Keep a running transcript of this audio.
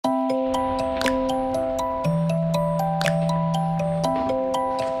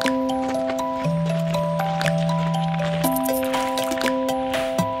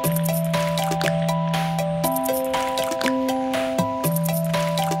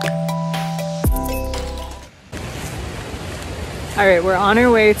All right, we're on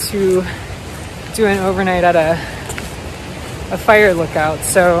our way to do an overnight at a fire lookout.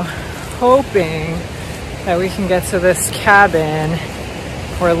 So hoping that we can get to this cabin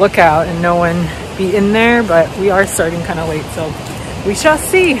or lookout and no one be in there, but we are starting kind of late, so we shall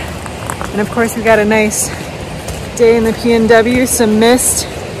see. And of course we got a nice day in the PNW, some mist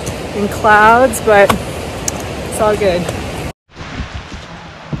and clouds, but it's all good.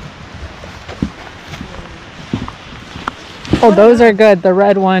 Oh, those are good. The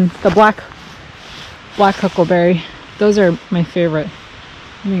red one, the black huckleberry. Those are my favorite.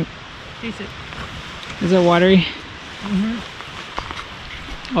 I mean, taste it. Is it watery?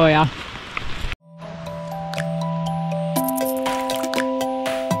 Mm-hmm. Oh yeah.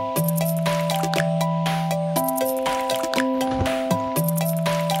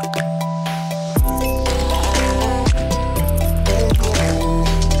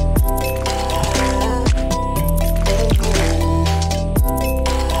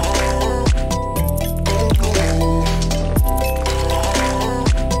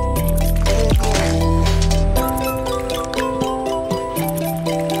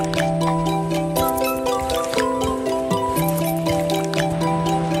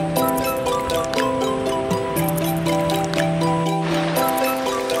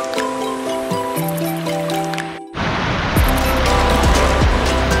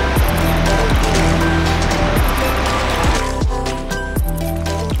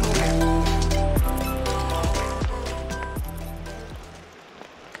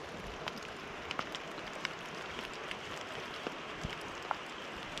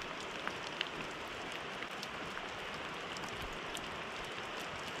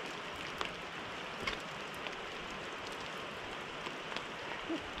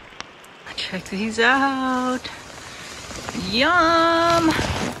 Check these out. Yum!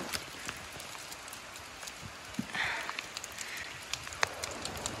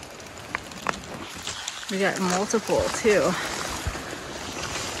 We got multiple too.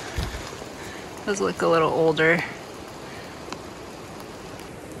 Those look a little older.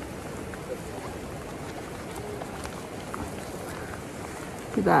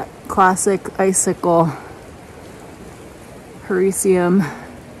 Look at that classic icicle Hericium.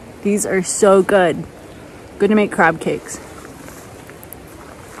 These are so good. Good to make crab cakes.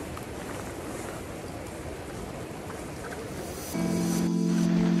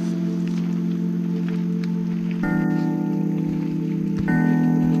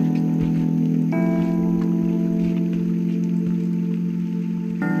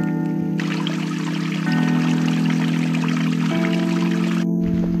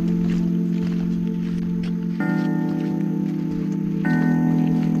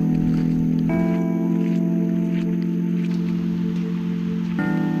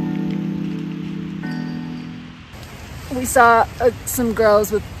 We saw some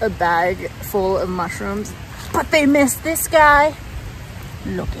girls with a bag full of mushrooms, but they missed this guy.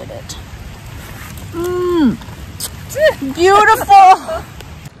 Look at it. Mmm, beautiful. I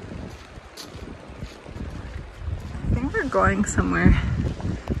think we're going somewhere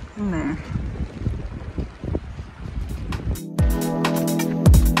in there.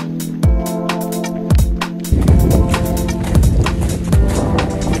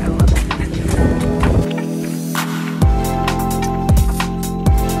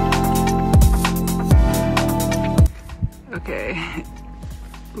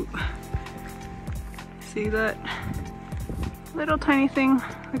 See that little tiny thing?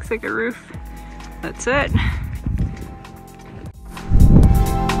 Looks like a roof. That's it.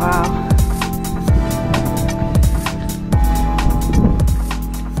 Wow.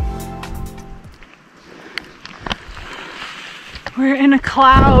 We're in a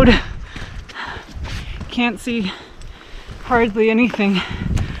cloud. Can't see hardly anything,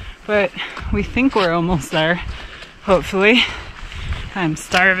 but we think we're almost there, hopefully. I'm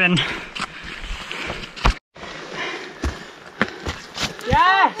starving.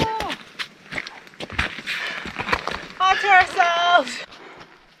 Yes! Onto ourselves!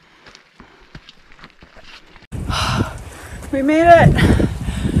 We made it!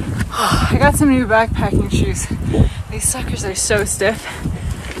 I got some new backpacking shoes. These suckers are so stiff.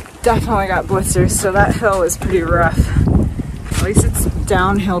 Definitely got blisters, so that hill was pretty rough. At least it's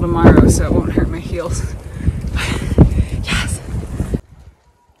downhill tomorrow, so it won't hurt my heels. Yes!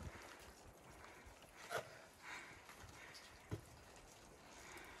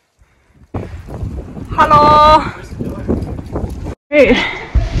 Hello! Great.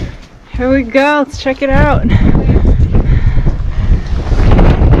 Here we go. Let's check it out.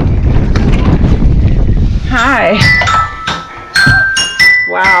 Hi.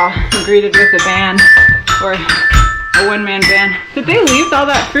 Wow. I'm greeted with a band or a a one-man band. Did they leave all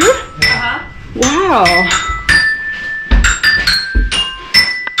that fruit? Uh-huh. Wow.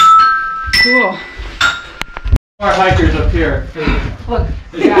 Cool. More hikers up here. Look,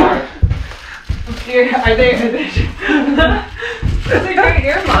 Yeah. up here, are they those are great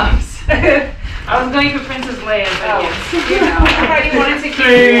earmuffs. I was going to Princess Leia, but yes, you know. I thought you wanted to keep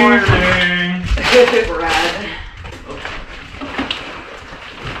warm. Rad.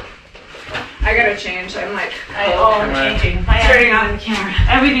 I gotta change. I'm like, I'm changing. turning on the camera.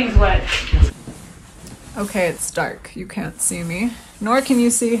 Everything's wet. Okay, it's dark. You can't see me. Nor can you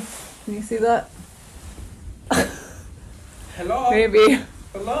see. Can you see that? Hello. Maybe.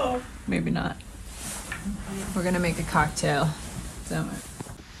 Hello. Maybe not. We're gonna make a cocktail. So,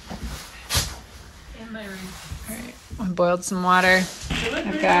 In my room. alright. I boiled some water.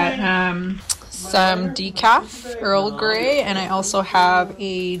 I've got some decaf Earl Grey, and I also have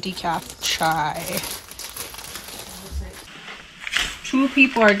a decaf chai. 2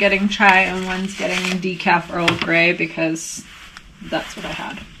 people are getting chai and one's getting decaf Earl Grey because that's what I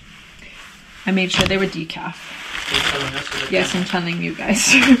had. I made sure they were decaf. Yes, I'm telling you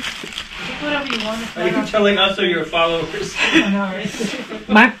guys. Whatever you want. Are you telling us or your followers?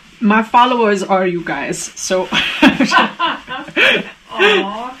 My followers are you guys, so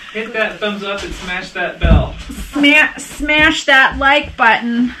Aww. Hit that thumbs up and smash that bell. smash that like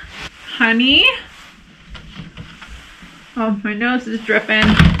button, honey. Oh, my nose is dripping.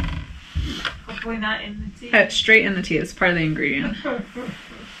 Hopefully not in the tea. Straight in the tea. It's part of the ingredient.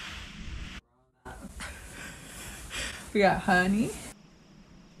 We got honey.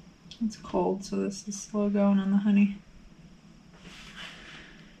 It's cold, so this is slow going on the honey.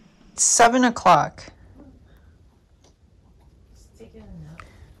 It's 7 o'clock.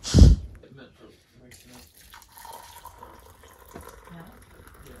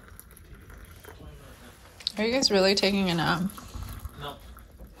 Are you guys really taking a nap? No.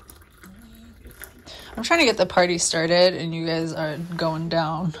 I'm trying to get the party started and you guys are going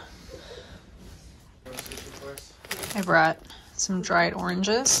down. I brought some dried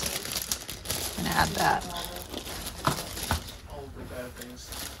oranges. I'm gonna add that. All the bad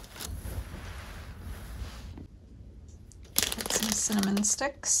things. Add some cinnamon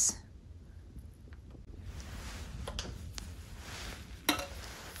sticks.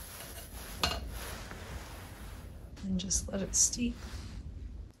 And just let it steep.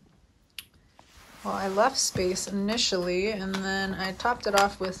 Well, I left space initially, and then I topped it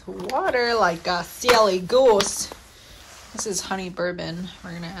off with water like a silly goose. This is honey bourbon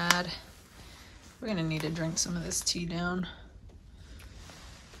we're gonna add. We're gonna need to drink some of this tea down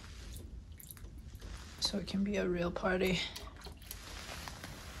so it can be a real party.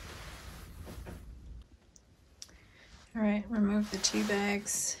 All right, remove the tea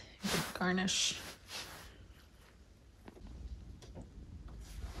bags. You can garnish.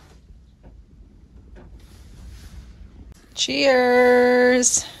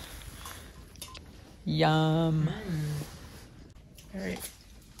 Cheers! Yum. All right,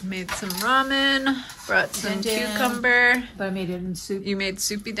 made some ramen, brought some cucumber. But I made it in soup. You made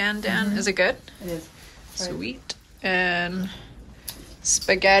soupy dan dan. Is it good? It is. Sweet. And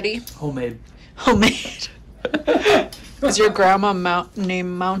spaghetti. Homemade. Homemade. Is your grandma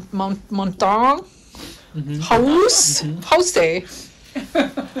named Montang? House? House?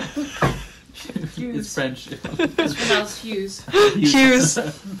 It's French. It's pronounced Hughes. Hughes.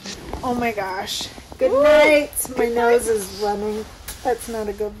 Oh my gosh. Good night. My nose is running. That's not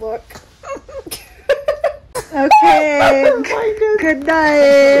a good look. Okay. Oh my God. Good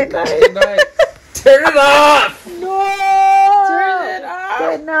night. Good night. Turn it off! No. Turn it off.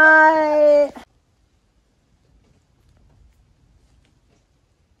 Good night.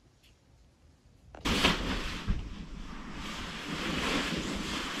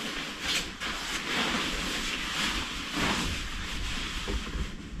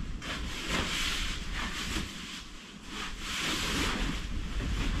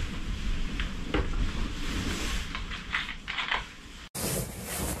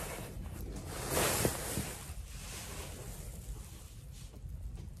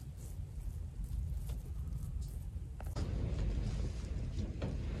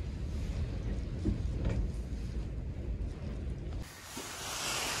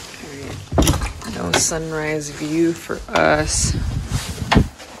 No sunrise view for us.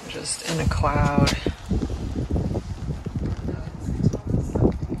 Just in a cloud.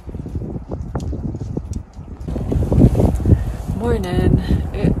 Morning.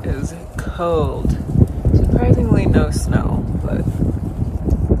 It is cold. Surprisingly no snow, but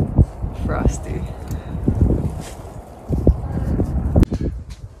frosty.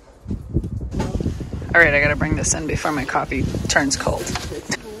 right, I gotta bring this in before my coffee turns cold.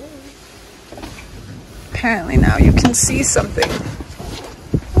 Apparently now you can see something.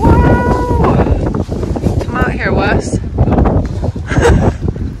 Whoa! Come out here, Wes.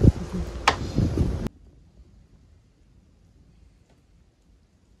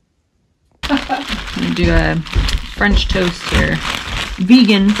 I'm gonna do a French toast here.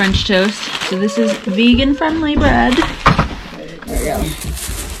 Vegan French toast. So this is vegan friendly bread. There we go.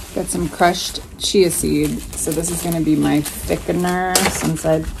 Got some crushed chia seed. So this is gonna be my thickener since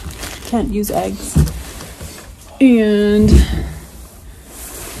I can't use eggs. And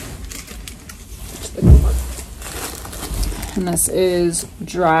this is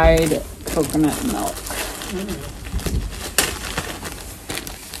dried coconut milk.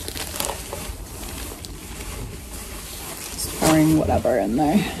 Just pouring whatever in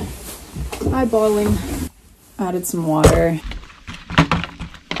there. Eyeballing. Added some water.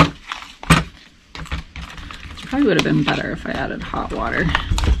 Probably would have been better if I added hot water.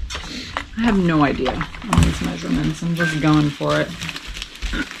 I have no idea on these measurements. I'm just going for it.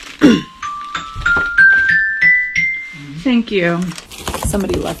 Thank you.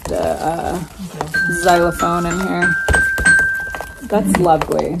 Somebody left a xylophone in here. That's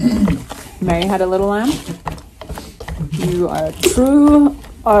lovely. Mary had a little lamb. You are a true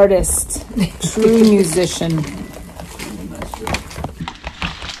artist, true musician.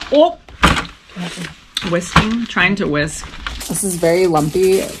 Oh! Whisking, trying to whisk. This is very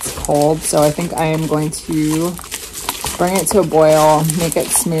lumpy, it's cold, so I think I am going to bring it to a boil, make it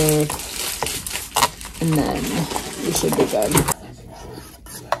smooth, and then we should be good.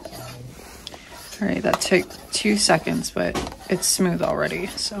 All right, that took 2 seconds, but it's smooth already,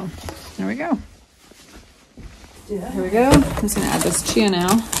 so there we go. Here we go. I'm just gonna add this chia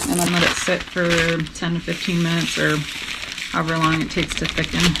now, and then let it sit for 10 to 15 minutes, or however long it takes to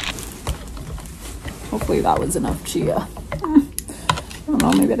thicken. Hopefully that was enough chia. I don't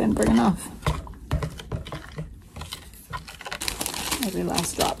know, maybe I didn't bring enough. Every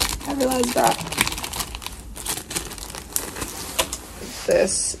last drop. Every last drop.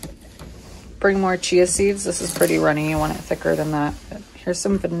 This. Bring more chia seeds. This is pretty runny. I want it thicker than that. But here's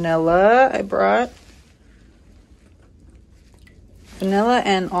some vanilla I brought. Vanilla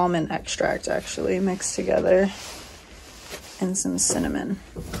and almond extract actually mixed together. And some cinnamon.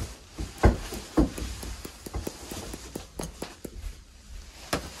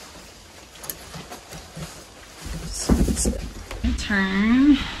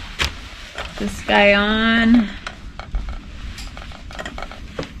 Turn this guy on.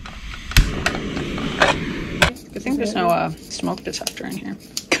 Good thing there's no smoke detector in here.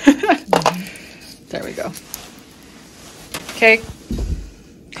 There we go. Okay,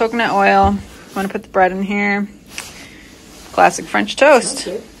 coconut oil. I'm gonna put the bread in here. Classic French toast.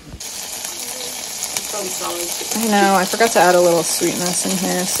 I know, I forgot to add a little sweetness in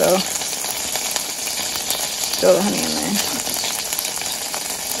here, so throw the honey in there.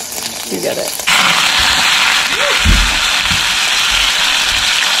 You get it.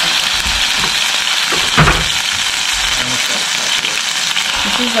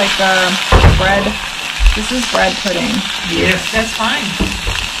 This is like bread. This is bread pudding. Yes, That's fine.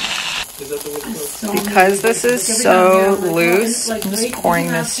 is that the way it goes? Because this is so loose, I'm just pouring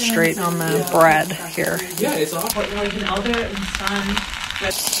this straight on the bread here. Yeah, it's off. Like an elder and son.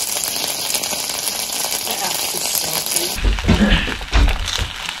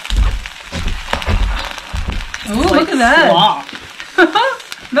 Oh, look at that.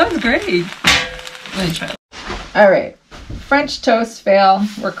 That was great. Let me try. All right. French toast fail.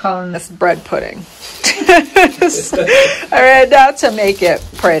 We're calling this bread pudding. All right, now to make it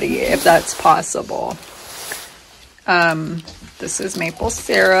pretty, if that's possible. This is maple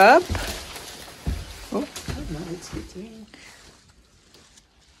syrup. Oh.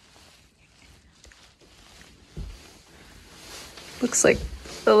 Looks like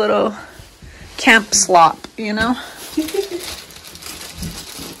a little camp slop, you know?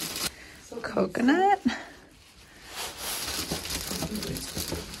 Coconut.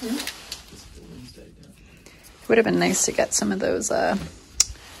 Would have been nice to get some of those,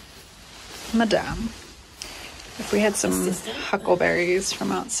 Madame. If we had some huckleberries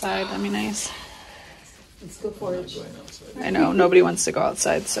from outside, that'd be nice. Let's go forage. I know, nobody wants to go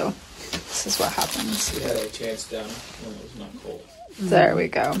outside, so this is what happens. We had a chance down when it was not cold. There we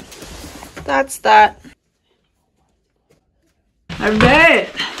go. That's that. All right,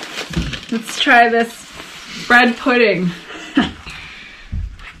 let's try this bread pudding.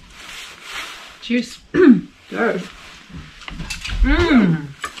 Juice. Good.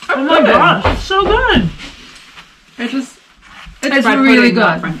 Oh my gosh, it's so good. It's bread really pudding, good.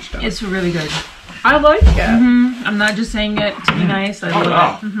 not French toast. It's really good. I like it. I'm not just saying it to be nice. I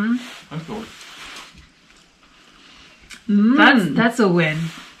love it. That's cool. That's a win.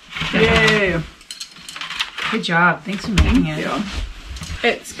 Yay. Good job. Thanks for making it.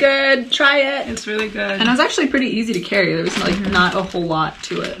 It's good. Try it. It's really good. And it was actually pretty easy to carry. There was like not a whole lot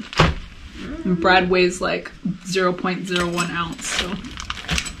to it. And bread weighs like 0.01 ounce. So.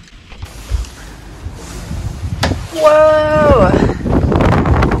 Whoa!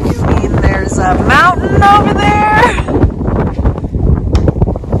 You mean there's a mountain over there?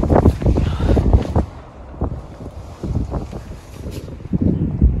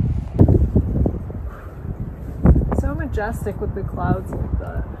 So majestic with the clouds like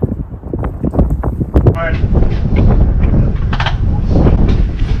that.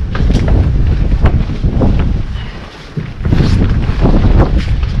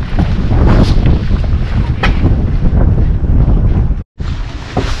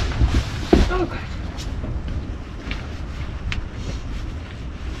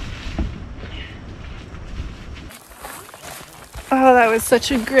 Oh, that was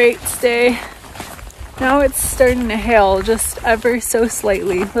such a great stay. Now it's starting to hail just ever so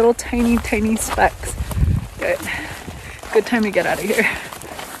slightly. Little tiny, tiny specks. Good. Good time to get out of here.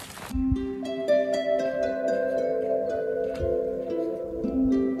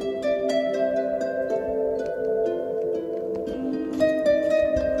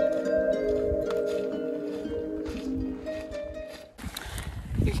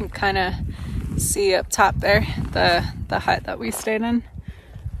 You can kind of see up top there the hut that we stayed in.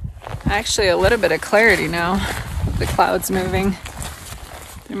 Actually a little bit of clarity now. The clouds moving.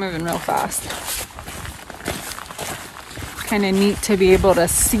 They're moving real fast. Kind of neat to be able to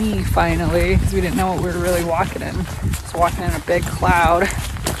see finally, because we didn't know what we were really walking in. Just walking in a big cloud.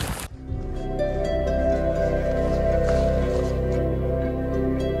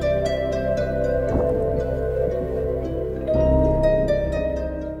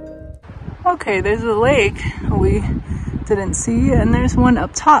 Okay, there's a lake we didn't see, and there's one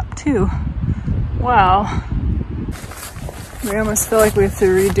up top too. Wow. We almost feel like we have to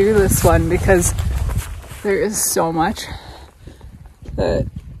redo this one because there is so much that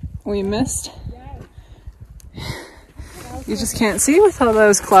we missed. You just can't see with all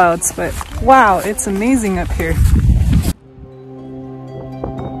those clouds, but wow, it's amazing up here.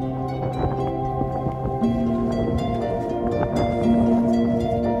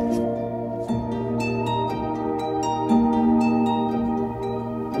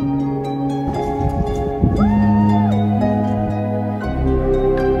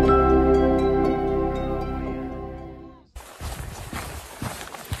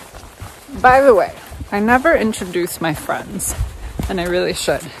 By the way, I never introduced my friends, and I really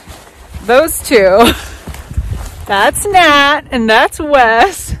should. Those two, that's Nat, and that's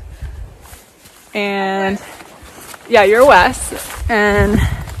Wes, and yeah, you're Wes, and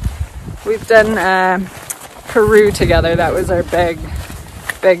we've done Peru together. That was our big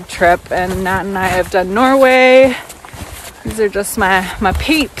trip, and Nat and I have done Norway. These are just my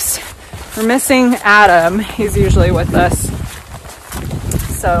peeps. We're missing Adam. He's usually with us.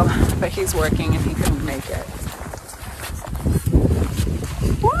 So, but he's working and he couldn't make it.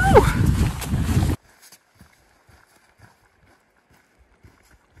 Woo!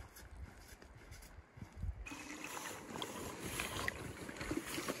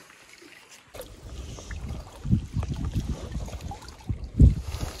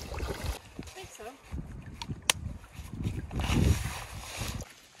 I think so.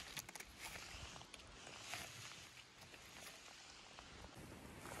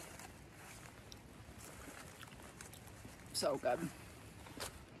 So good.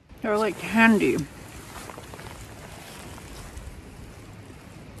 They're like candy.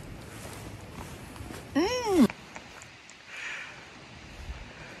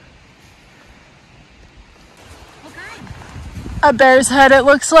 A bear's head, it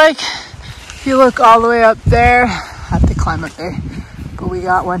looks like. If you look all the way up there, I have to climb up there, but we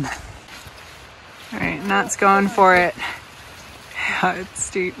got one. All right, and that's going for it. Yeah, it's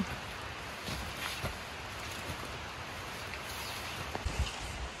steep.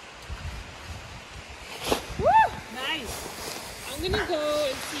 I'm gonna go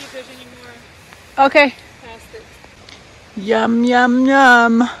and see if there's any more Okay. past it. Yum, yum,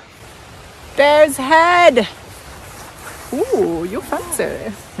 yum. Bear's head. Ooh, you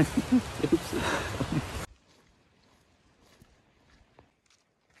fancy.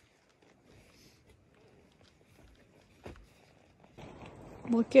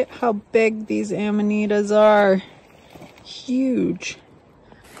 Look at how big these amanitas are. Huge.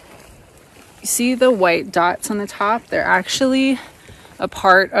 You see the white dots on the top? They're actually a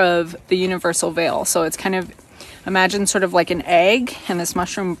part of the universal veil. So it's kind of, imagine sort of like an egg, and this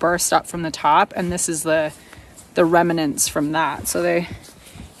mushroom bursts up from the top, and this is the remnants from that. So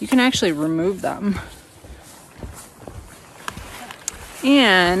you can actually remove them.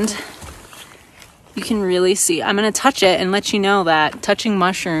 And you can really see, I'm gonna touch it and let you know that touching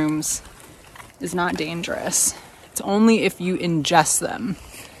mushrooms is not dangerous. It's only if you ingest them.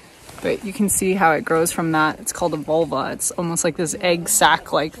 But you can see how it grows from that. It's called a vulva. It's almost like this egg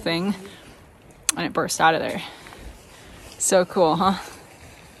sac-like thing. And it bursts out of there. So cool, huh?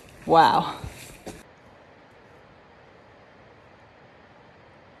 Wow.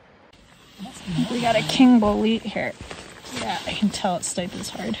 We got a king bolete here. Yeah, I can tell its stipe is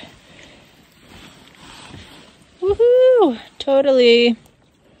hard. Woohoo! Totally.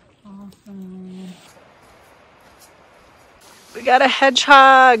 Awesome. We got a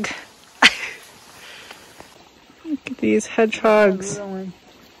hedgehog. Look at these hedgehogs.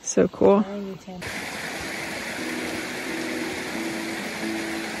 So cool.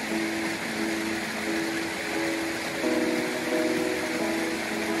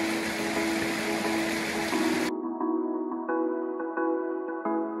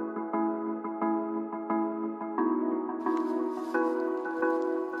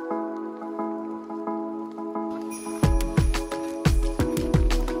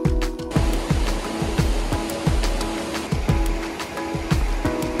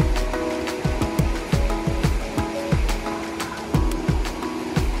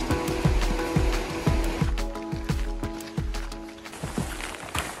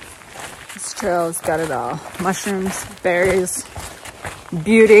 This trail's got it all. Mushrooms, berries,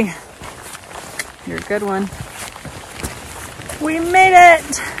 beauty. You're a good one. We made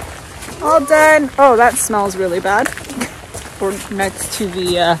it! All done. Oh, that smells really bad. We're next to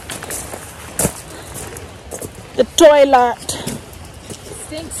the toilet.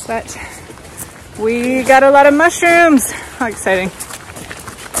 Stinks. But we got a lot of mushrooms. How exciting.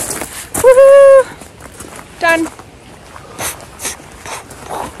 Woohoo! Done.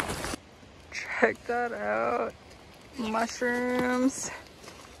 Check that out. Mushrooms.